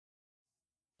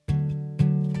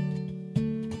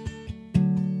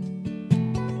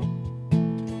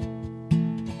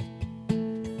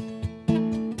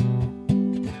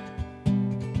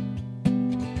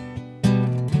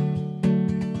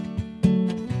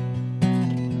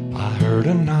heard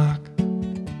a knock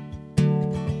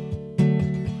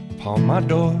upon my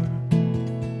door.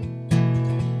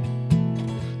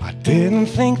 I didn't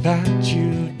think that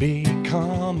you'd be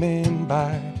coming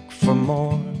back for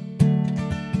more.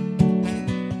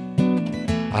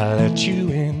 I let you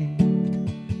in,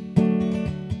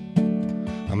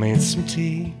 I made some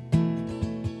tea,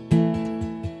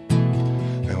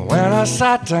 and when I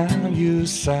sat down, you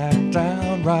sat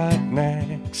down right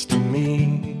next to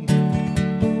me.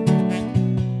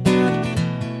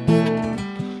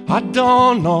 I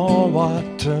don't know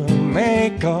what to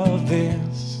make of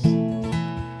this.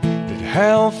 Did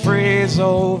hell freeze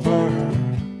over?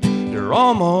 You're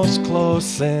almost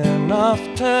close enough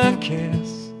to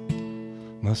kiss.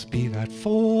 Must be that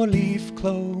four-leaf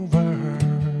clover.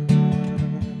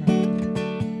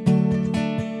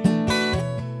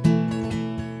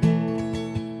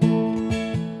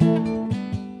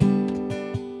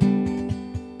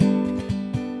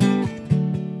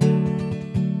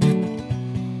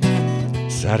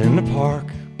 Sat in the park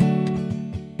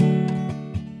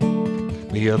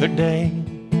the other day,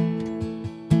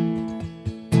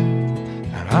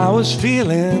 and I was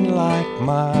feeling like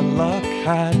my luck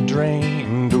had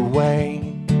drained away.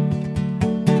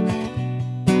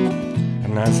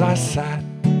 And as I sat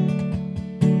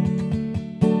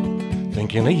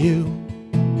thinking of you,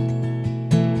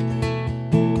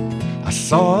 I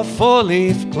saw a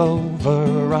four-leaf clover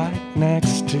right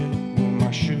next to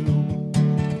my shoe.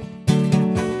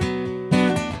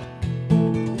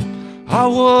 I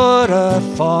would have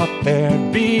thought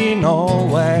there'd be no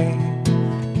way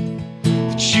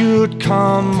that you'd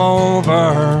come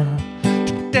over.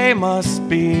 Today must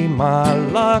be my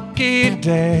lucky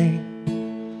day.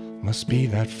 Must be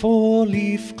that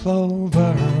four-leaf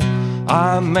clover.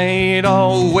 I made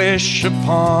a wish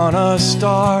upon a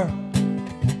star,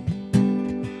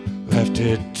 left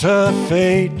it to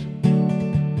fate.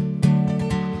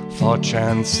 Thought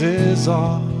chances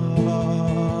are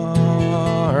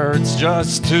it's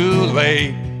just too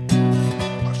late.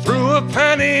 I threw a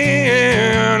penny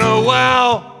in a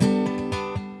well,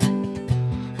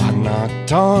 I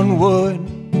knocked on wood,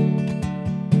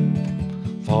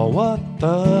 for what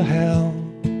the hell,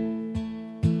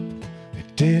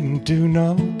 it didn't do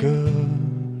no good.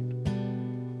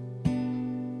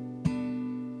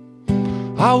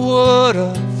 I would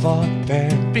have thought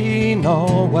there'd be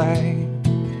no way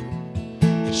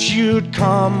that you'd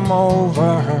come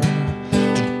over.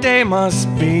 Today must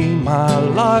be my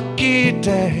lucky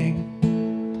day.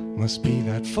 Must be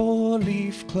that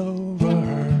four-leaf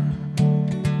clover.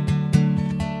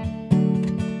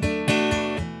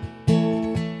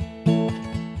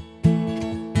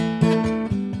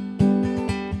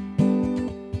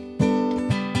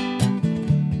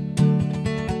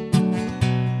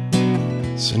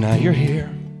 So now you're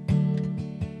here,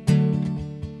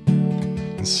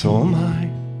 and so am I.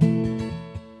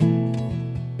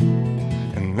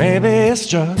 Maybe it's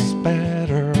just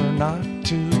better not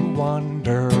to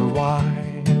wonder why.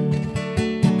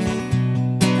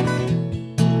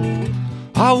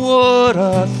 I would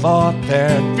have thought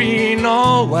there'd be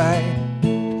no way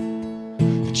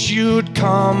that you'd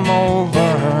come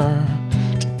over.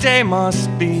 Today must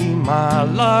be my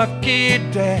lucky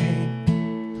day.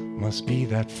 Must be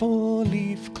that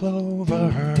four-leaf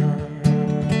clover.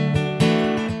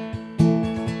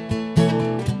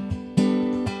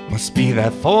 Must be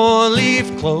that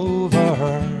four-leaf clover.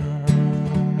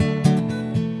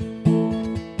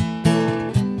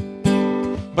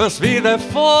 Must be that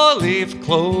four-leaf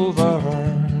clover.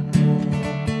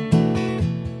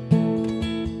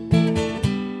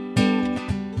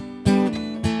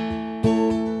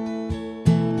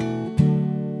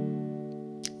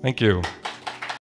 Thank you.